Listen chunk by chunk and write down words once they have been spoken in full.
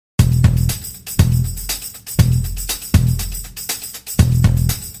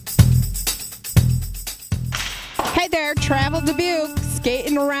here, Travel Dubuque,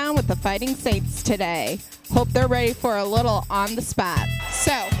 skating around with the Fighting Saints today. Hope they're ready for a little on the spot.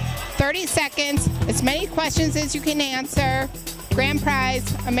 So, 30 seconds, as many questions as you can answer. Grand prize,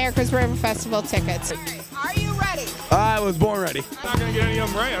 America's River Festival tickets. All right, are you ready? I was born ready. I'm not going to get any of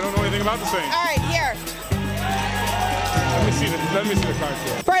them right. I don't know anything about the Saints. All right, here. Let me see the cards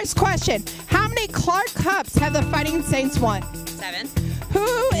here. First question, how many Clark Cups have the Fighting Saints won? 7.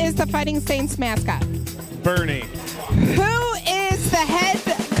 Who is the Fighting Saints mascot? Bernie. Who is the head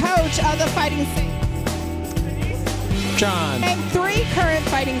coach of the Fighting Saints? John. Name 3 current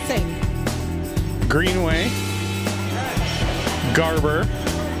Fighting Saints. Greenway. Garber.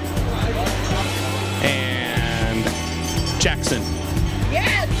 And Jackson.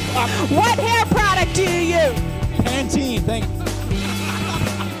 Yes! What hair product do you use? Pantene, thank you.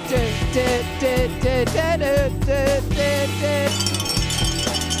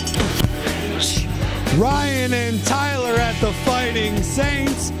 Ryan and Tyler at the Fighting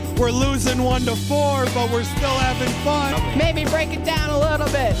Saints. We're losing 1-4, but we're still having fun. Maybe break it down a little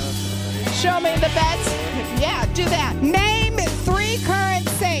bit. Show me the bets. Yeah, do that. Name 3 current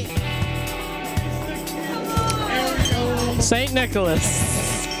Saints. St.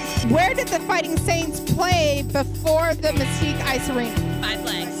 Nicholas. Where did the Fighting Saints play before the Mystique Ice Arena? 5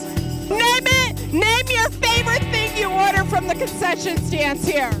 Flags. Name it! Name your favorite thing you order from the concession stands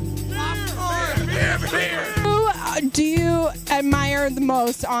here. Who do you admire the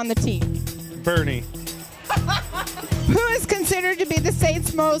most on the team? Bernie. Who is considered to be the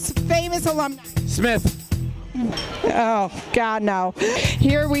Saints' most famous alumni? Smith. Oh, God, no.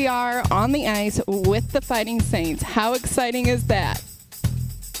 Here we are on the ice with the Fighting Saints. How exciting is that?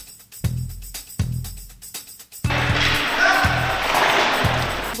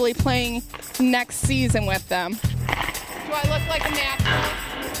 Probably playing next season with them. Do I look like a natural?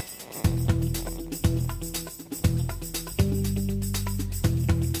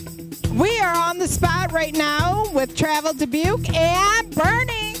 We are on the spot right now with Travel Dubuque and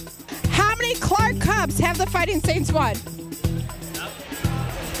Bernie. How many Clark Cups have the Fighting Saints won?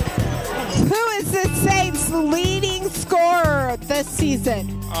 Who is the Saints' leading scorer this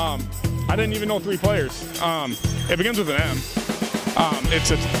season? I didn't even know 3 players. It begins with an M.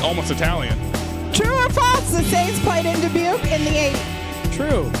 It's almost Italian. True or false? The Saints played in Dubuque in the 80s.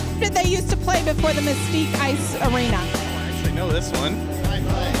 True. Who did they used to play before the Mystique Ice Arena? I actually know this one.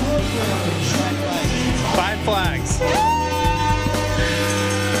 5 Flags.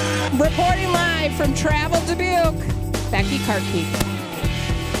 Reporting live from Travel Dubuque, Becky Karkey.